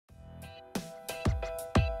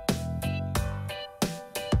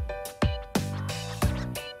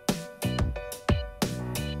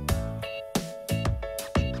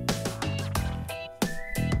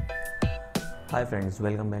Hi friends,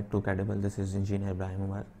 welcome back to CADable. This is Engineer Ibrahim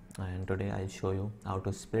Omer, and today I'll show you how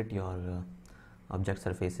to split your object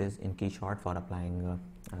surfaces in Keyshot for applying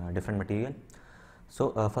different material.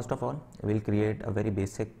 So first of all, we'll create a very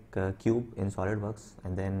basic cube in Solidworks,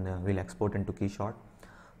 and then we'll export into Keyshot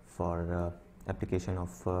for application of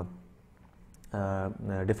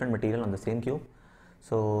different material on the same cube.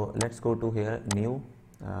 So let's go to here, new,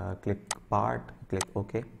 click part, click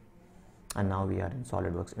OK, and now we are in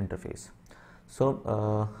Solidworks interface.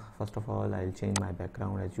 So first of all, I'll change my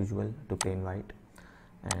background as usual to plain white,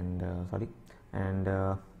 and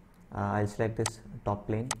I'll select this top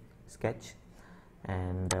plane sketch,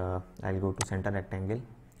 and I'll go to center rectangle,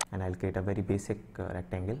 and I'll create a very basic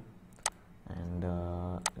rectangle, and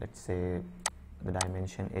let's say the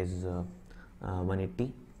dimension is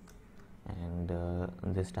 180, and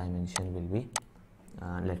this dimension will be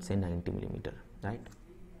let's say 90 millimeter, right?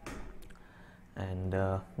 And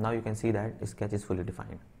now you can see that sketch is fully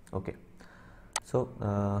defined. Okay, so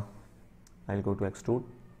I'll go to extrude,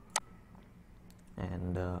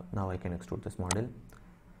 and now I can extrude this model.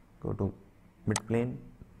 Go to mid plane,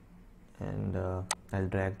 and I'll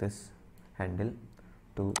drag this handle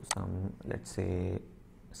to some, let's say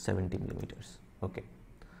 70 millimeters. Okay,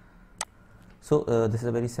 so this is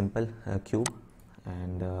a very simple cube,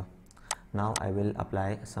 and now I will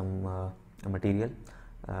apply some material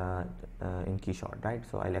in Keyshot, right?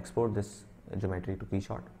 So I'll export this geometry to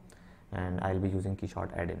Keyshot, and I'll be using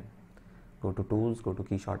Keyshot add-in. Go to tools, go to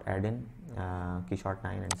Keyshot add-in, Keyshot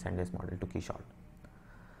 9, and send this model to Keyshot.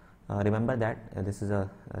 Remember that this is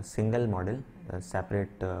a single model,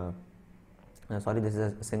 separate this is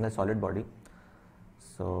a single solid body.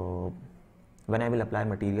 So when I will apply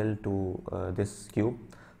material to this cube,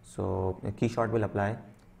 so Keyshot will apply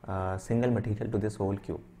single material to this whole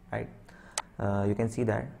cube, right? You can see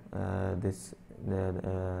that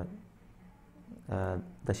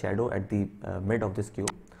the shadow at the mid of this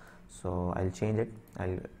cube. So I'll change it.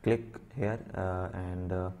 I'll click here,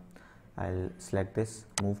 and I'll select this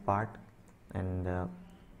move part, and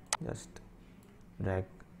just drag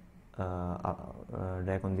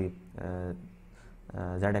on the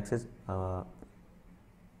z-axis,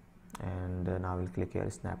 and now we'll click here,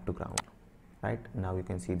 snap to ground, right? Now you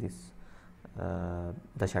can see this,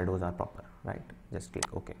 the shadows are proper, right? Just click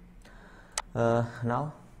OK.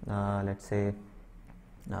 Now let's say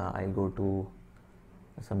I'll go to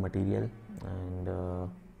some material, and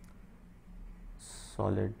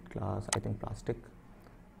solid glass, I think plastic,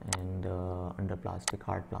 and under plastic,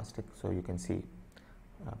 hard plastic, so you can see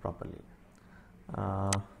properly.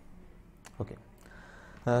 Okay,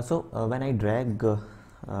 so when I drag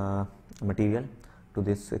material to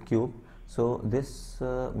this cube, so this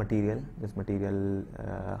material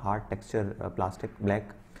hard texture plastic black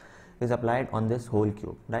is applied on this whole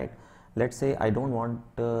cube, right? Let's say I don't want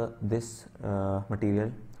this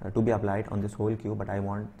material to be applied on this whole cube, but I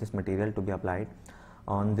want this material to be applied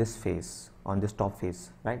on this face, on this top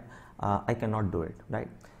face, right? I cannot do it, right?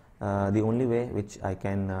 The only way which I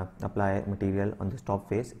can apply material on this top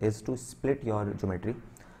face is to split your geometry,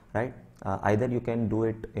 right? Either you can do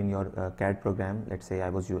it in your CAD program. Let's say I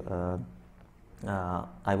was using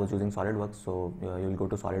SolidWorks, so you will go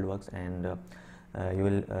to SolidWorks, and you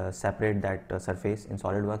will separate that surface in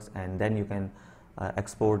SolidWorks, and then you can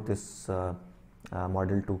export this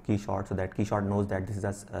model to Keyshot, so that Keyshot knows that this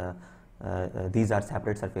is these are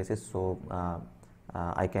separate surfaces, so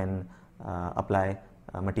I can apply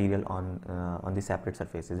material on the separate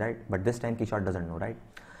surfaces, right? But this time Keyshot doesn't know, right?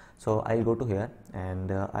 So I'll go to here,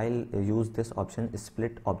 and I'll use this option,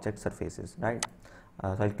 split object surfaces, right?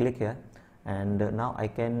 So I'll click here, and now I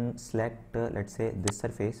can select let's say this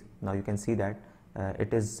surface. Now you can see that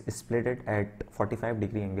it is splitted at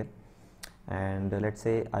 45-degree angle, and let's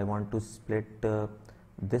say I want to split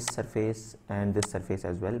this surface and this surface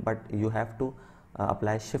as well, but you have to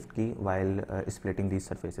apply shift key while splitting these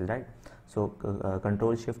surfaces, right? So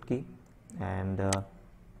control shift key, and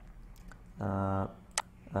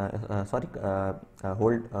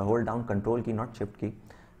hold down control key, not shift key,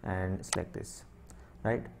 and select this,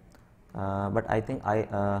 right? But I think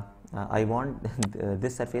I want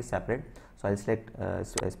this surface separate, so I'll select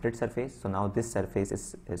split surface. So now this surface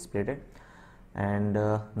is splitted, and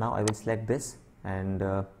now I will select this, and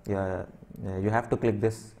you have to click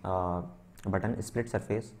this button, split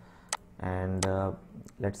surface, and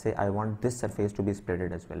let's say I want this surface to be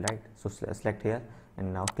splitted as well, right? So select here,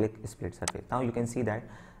 and now click split surface. Now you can see that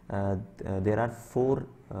there are four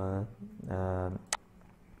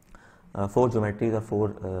geometries or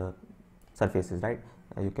four surfaces, right?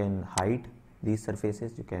 You can hide these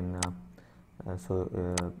surfaces, you can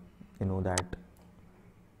you know that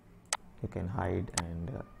you can hide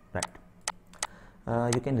and right.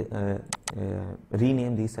 You can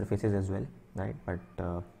rename these surfaces as well, right, but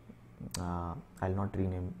I'll not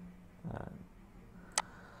rename.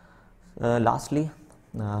 Lastly,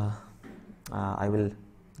 I will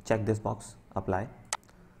check this box, apply.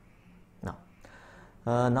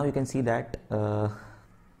 Now you can see that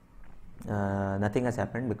nothing has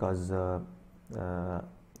happened because I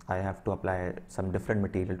have to apply some different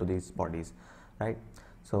material to these bodies, right?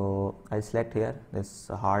 So I'll select here this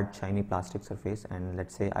hard shiny plastic surface, and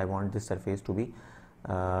let's say I want this surface to be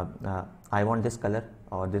I want this color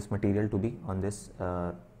or this material to be on this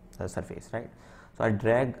surface, right? So I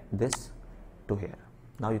drag this to here.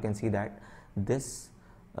 Now you can see that this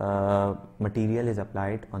material is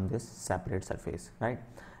applied on this separate surface, right?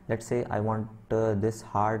 Let's say I want this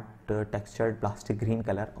hard textured plastic green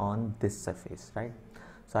color on this surface, right?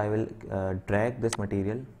 So I will drag this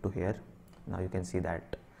material to here. Now you can see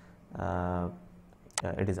that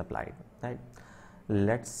it is applied, right?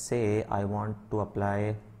 Let's say I want to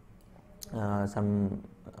apply some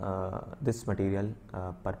this material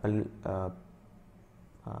purple.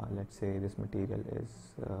 Let's say this material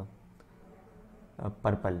is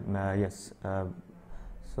purple, yes.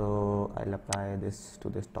 So I'll apply this to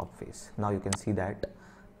this top face. Now you can see that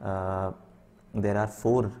there are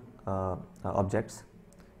 4 objects,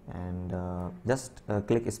 and just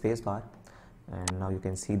click space bar, and now you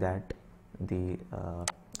can see that the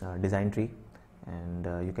design tree, and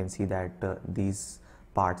you can see that these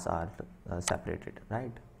parts are separated,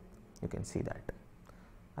 right? You can see that.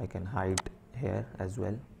 I can hide here as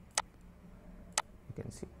well, you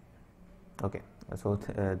can see. Okay, so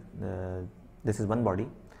this is one body,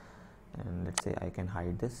 and let's say I can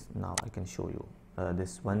hide this. Now I can show you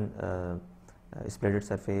this one splitted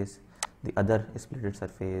surface, the other splitted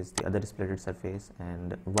surface, the other splitted surface,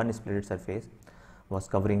 and one splitted surface was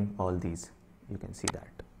covering all these. You can see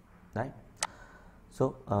that, right?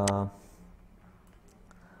 So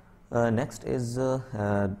next is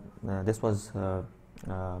this was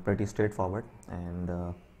pretty straightforward,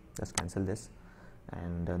 and just cancel this,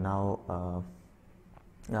 and now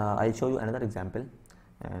I'll show you another example,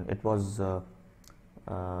 and it was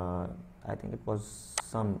I think it was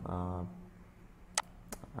some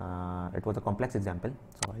it was a complex example.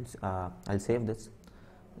 So I'll save this.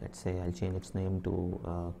 Let's say I'll change its name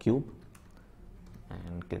to cube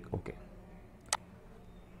and click OK.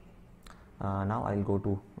 Now I'll go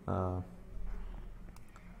to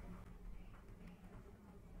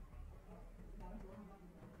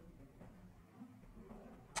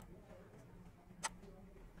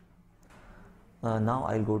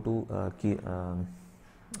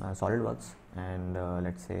Solidworks, and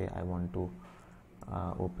let's say I want to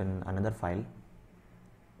open another file,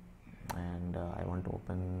 and I want to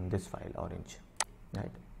open this file, orange,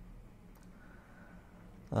 right?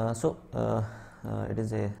 So it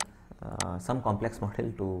is a some complex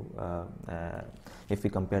model to if we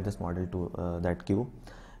compare this model to that cube,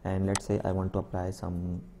 and let's say I want to apply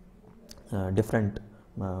some different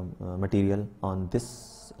material on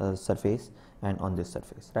this surface and on this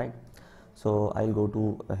surface, right? So I'll go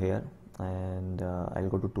to here, and I'll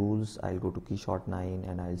go to tools, I'll go to Keyshot 9,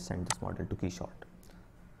 and I'll send this model to Keyshot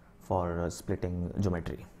for splitting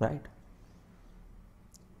geometry, right?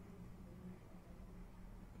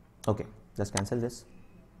 Okay, just cancel this.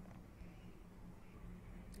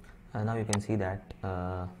 Now you can see that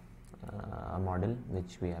a model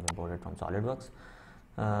which we have imported from SolidWorks.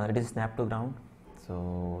 It is snap to ground.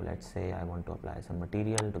 So let's say I want to apply some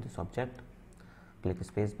material to this object. Click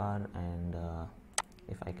spacebar, and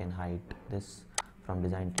if I can hide this from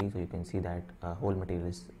design tree, so you can see that whole material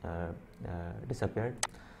is disappeared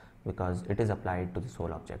because it is applied to this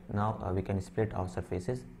whole object. Now we can split our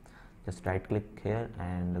surfaces. Just right click here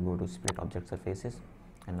and go to split object surfaces,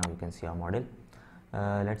 and now you can see our model.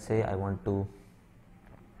 Let's say I want to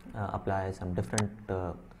apply some different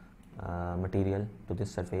material to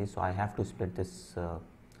this surface, so I have to split this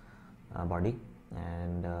body,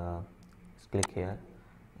 and click here,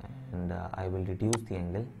 and I will reduce the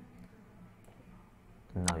angle.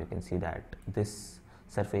 Now you can see that this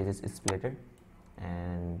surface is splitted,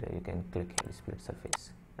 and you can click here, split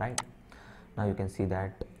surface, right? Now you can see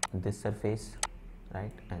that this surface,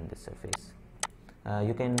 right, and this surface.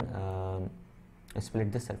 You can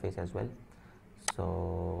split this surface as well.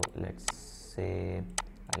 So let's say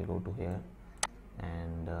I'll go to here,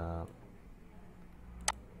 and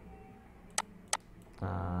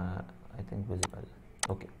I think visible.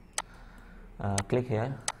 Okay, click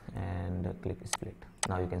here and click split.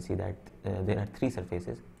 Now you can see that there are 3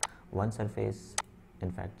 surfaces. One surface,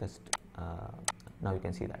 in fact, just now you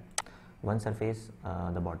can see that one surface,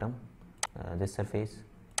 the bottom, this surface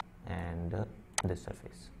and this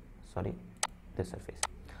surface, sorry, this surface.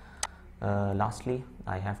 Lastly,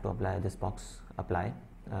 I have to apply this box apply.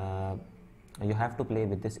 You have to play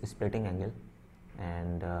with this splitting angle,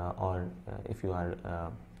 and or if you are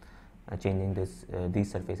changing this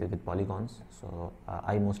these surfaces with polygons, so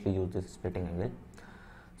I mostly use this splitting angle.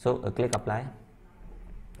 So click apply,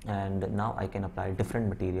 and now I can apply different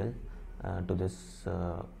material to this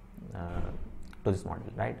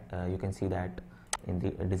model, right? You can see that in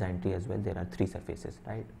the design tree as well there are 3 surfaces,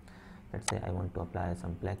 right? Let's say I want to apply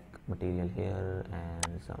some black material here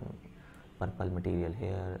and some purple material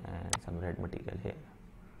here and some red material here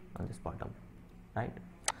on this bottom, right?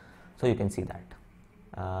 So you can see that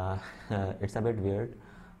it's a bit weird,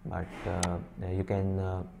 but you can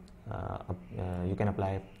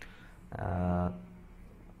apply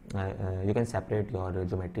you can separate your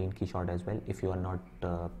geometry in Keyshot as well if you are not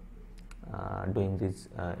doing this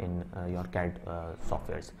in your CAD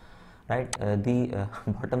softwares, right? The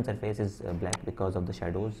bottom surface is black because of the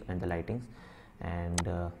shadows and the lightings, and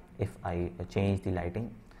if I change the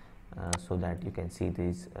lighting so that you can see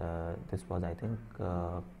this was, I think,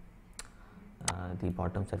 the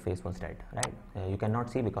bottom surface was red, right? You cannot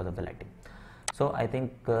see because of the lighting. So I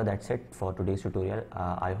think that's it for today's tutorial.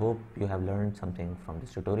 I hope you have learned something from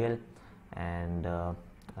this tutorial, and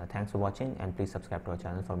thanks for watching, and please subscribe to our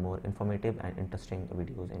channel for more informative and interesting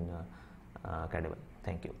videos in CADable.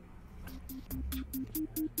 Thank you.